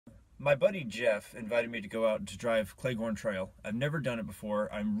My buddy Jeff invited me to go out to drive Cleghorn Trail. I've never done it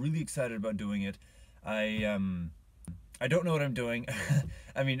before. I'm really excited about doing it. I don't know what I'm doing.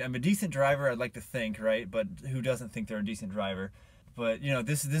 I mean, I'm a decent driver, I'd like to think, right? But who doesn't think they're a decent driver? But you know,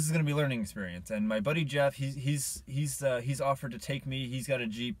 this is going to be a learning experience. And my buddy Jeff, he's offered to take me. He's got a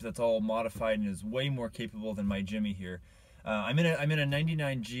Jeep that's all modified and is way more capable than my Jimmy here. I'm in a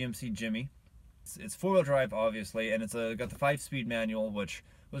 '99 GMC Jimmy. It's four-wheel drive, obviously, and it's got the 5-speed manual, which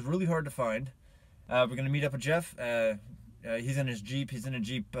was really hard to find. We're gonna meet up with Jeff. He's in his Jeep. He's in a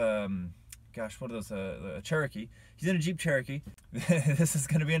Jeep. Gosh, what are those? A Cherokee. He's in a Jeep Cherokee. This is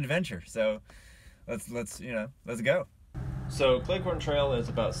gonna be an adventure. So let's go. So Cleghorn Trail is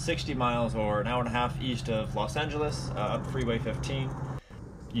about 60 miles or an hour and a half east of Los Angeles, up Freeway 15.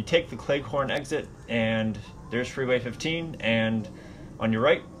 You take the Cleghorn exit, and there's Freeway 15, and on your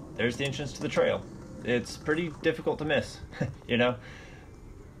right, there's the entrance to the trail. It's pretty difficult to miss, you know?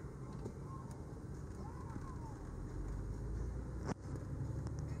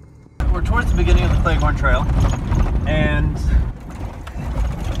 We're towards the beginning of the Cleghorn Trail, and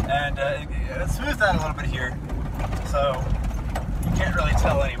it smoothed out a little bit here, so you can't really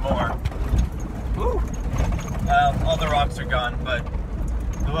tell anymore. Woo! All the rocks are gone, but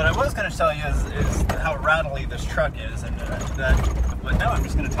what I was going to tell you is how rattly this truck is, and but now I'm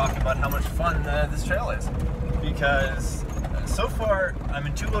just going to talk about how much fun this trail is, because so far I'm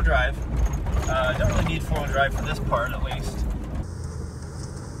in two-wheel drive. I don't really need four-wheel drive for this part, at least.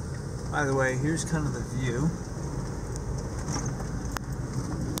 By the way, here's kind of the view.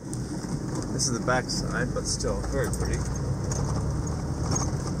 This is the back side, but still very pretty.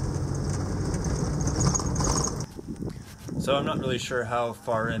 So I'm not really sure how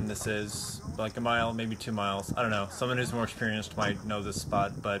far in this is, like a mile, maybe 2 miles. I don't know. Someone who's more experienced might know this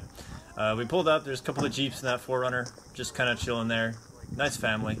spot, but we pulled up. There's a couple of Jeeps in that 4Runner, just kind of chilling there. Nice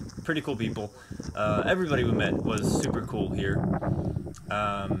family, pretty cool people. Everybody we met was super cool here.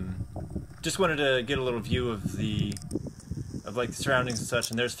 Just wanted to get a little view of the surroundings and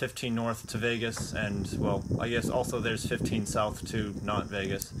such. And there's 15 north to Vegas, and well, I guess also there's 15 south to not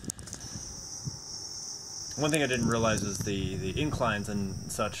Vegas. One thing I didn't realize is the inclines and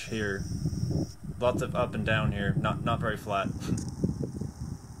such here. Lots of up and down here, not very flat.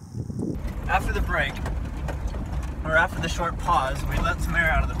 After the break, or after the short pause, we let some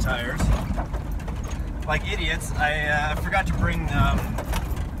air out of the tires. Like idiots, I forgot to bring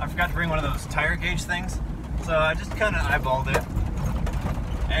one of those tire gauge things, so I just kind of eyeballed it.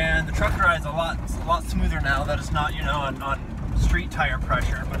 And the truck ride's a lot smoother now that it's not, you know, on street tire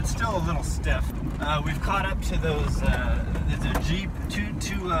pressure, but it's still a little stiff. We've caught up to those. There's a Jeep, two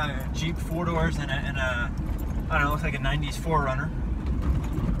Jeep 4-doors and a I don't know, looks like a '90s 4Runner.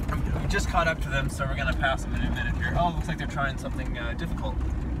 We just caught up to them, so we're gonna pass them in a minute here. Oh, it looks like they're trying something difficult.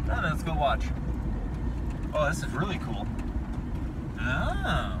 Oh, let's go watch. Oh, this is really cool.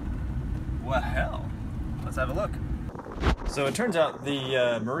 Oh, well, hell. Let's have a look. So it turns out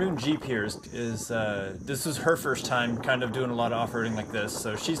the maroon Jeep here this is her first time kind of doing a lot of off-roading like this,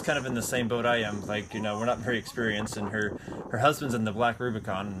 so she's kind of in the same boat I am. Like, you know, we're not very experienced, and her husband's in the black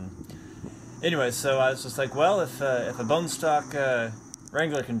Rubicon. And anyway, so I was just like, well, if a bone stock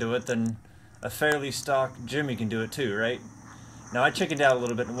Wrangler can do it, then a fairly stock Jimmy can do it too, right? Now I chickened out a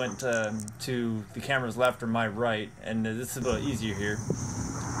little bit and went to the camera's left or my right, and this is a little easier here.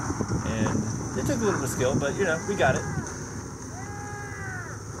 And it took a little bit of skill, but you know, we got it.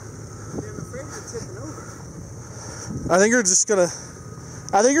 I think you're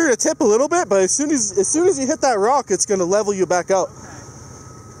gonna tip a little bit, but as soon as you hit that rock, it's gonna level you back out. Okay.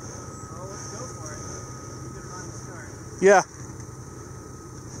 Well, let's go for it. Get it on the start. Yeah.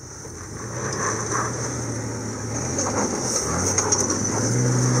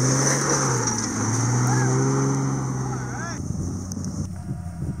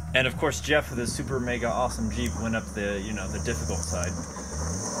 And of course, Jeff with his super mega awesome Jeep went up the, you know, the difficult side.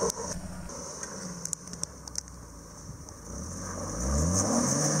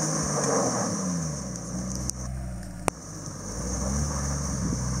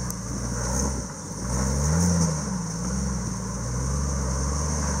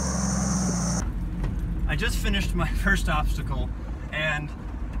 I just finished my first obstacle, and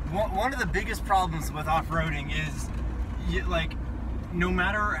one of the biggest problems with off-roading is, no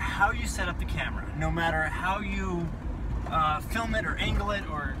matter how you set up the camera, no matter how you film it or angle it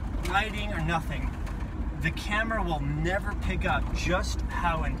or lighting or nothing, the camera will never pick up just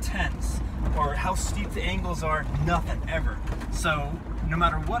how intense or how steep the angles are, nothing ever. So no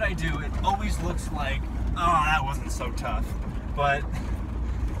matter what I do, it always looks like, oh, that wasn't so tough. But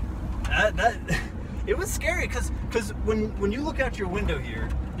it was scary because when you look out your window here,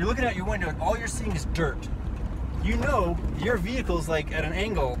 You're looking out your window and all you're seeing is dirt. You know your vehicle's like at an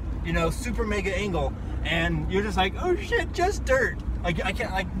angle, you know, super mega angle, and you're just like, oh shit, just dirt. Like I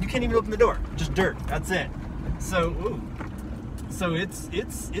can't, like, you can't even open the door, just dirt. That's it. So, ooh. So it's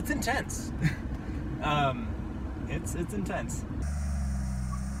intense. It's intense.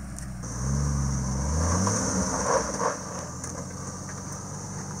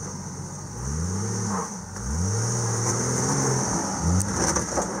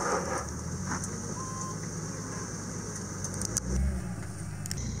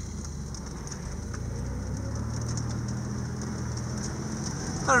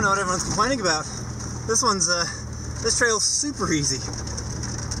 I don't know what everyone's complaining about. This trail's super easy.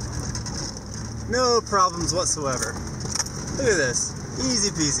 No problems whatsoever. Look at this, easy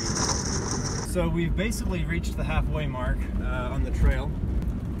peasy. So we've basically reached the halfway mark on the trail.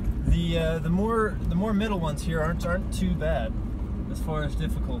 The more middle ones here aren't too bad as far as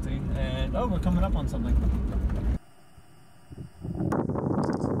difficulty. And oh, we're coming up on something.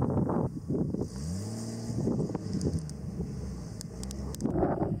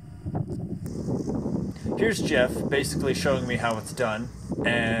 Here's Jeff basically showing me how it's done,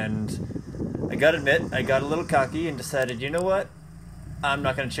 and I gotta admit, I got a little cocky and decided, you know what? I'm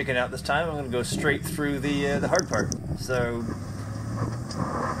not gonna chicken out this time. I'm gonna go straight through the hard part. So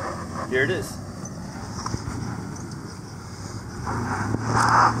here it is.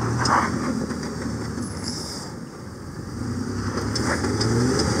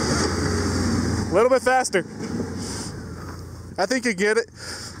 A little bit faster. I think you get it.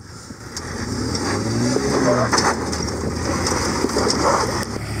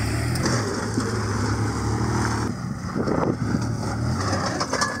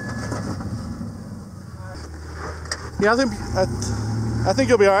 Yeah, I think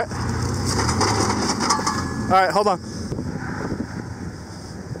you'll be all right. All right, hold on.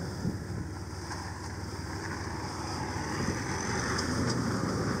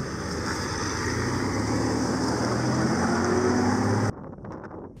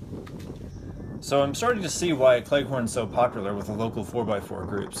 So I'm starting to see why Cleghorn's so popular with the local 4x4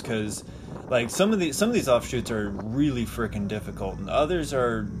 groups, because like some of these offshoots are really freaking difficult, and others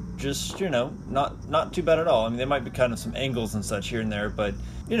are just, you know, not too bad at all. I mean, they might be kind of some angles and such here and there, but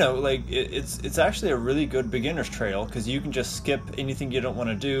you know, like it's actually a really good beginner's trail, because you can just skip anything you don't want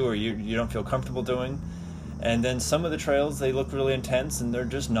to do or you don't feel comfortable doing. And then some of the trails, they look really intense and they're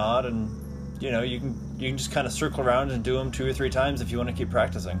just not, and you know, you can just kind of circle around and do them 2 or 3 times if you want to keep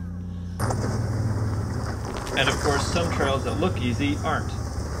practicing. And of course, some trails that look easy aren't.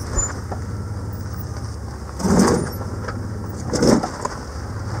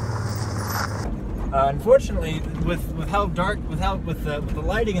 Unfortunately, with how dark, with the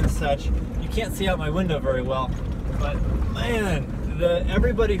lighting and such, you can't see out my window very well. But man,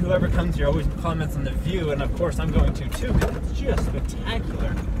 everybody who ever comes here always comments on the view, and of course I'm going to too, because it's just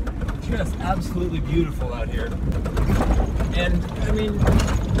spectacular, just absolutely beautiful out here. And I mean,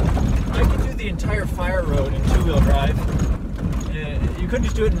 I could do the entire fire road in 2-wheel drive. You couldn't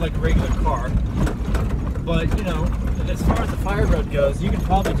just do it in like a regular car, but you know, as far as the fire road goes, you can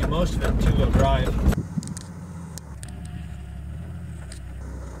probably do most of it in 2-wheel drive.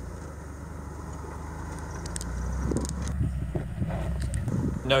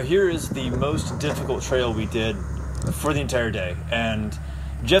 Now here is the most difficult trail we did for the entire day, and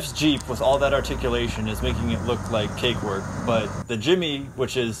Jeff's Jeep with all that articulation is making it look like cake work, but the Jimmy,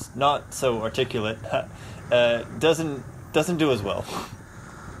 which is not so articulate, doesn't do as well.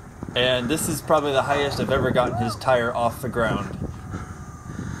 And this is probably the highest I've ever gotten his tire off the ground.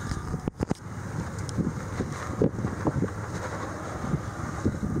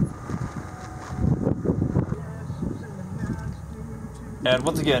 And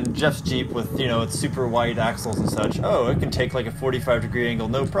once again, Jeff's Jeep with, you know, its super wide axles and such, oh, it can take like a 45-degree angle,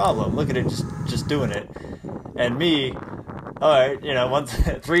 no problem. Look at it just doing it. And me, alright, you know, once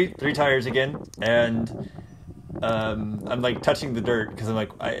three tires again, and I'm like touching the dirt because I'm like,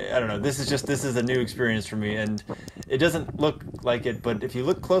 I don't know, this is a new experience for me, and it doesn't look like it, but if you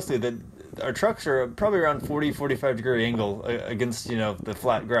look closely, our trucks are probably around 45-degree angle against, you know, the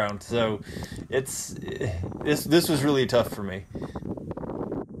flat ground. So this was really tough for me.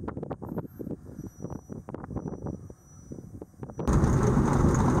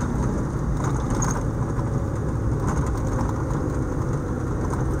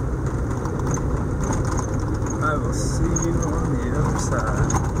 I will see you on the other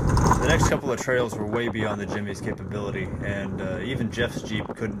side. The next couple of trails were way beyond the Jimmy's capability, and even Jeff's Jeep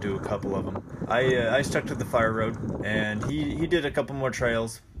couldn't do a couple of them. I stuck to the fire road, and he did a couple more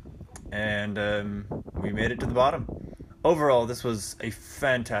trails, and we made it to the bottom. Overall, this was a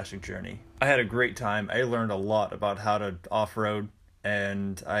fantastic journey. I had a great time. I learned a lot about how to off-road,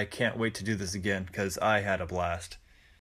 and I can't wait to do this again because I had a blast.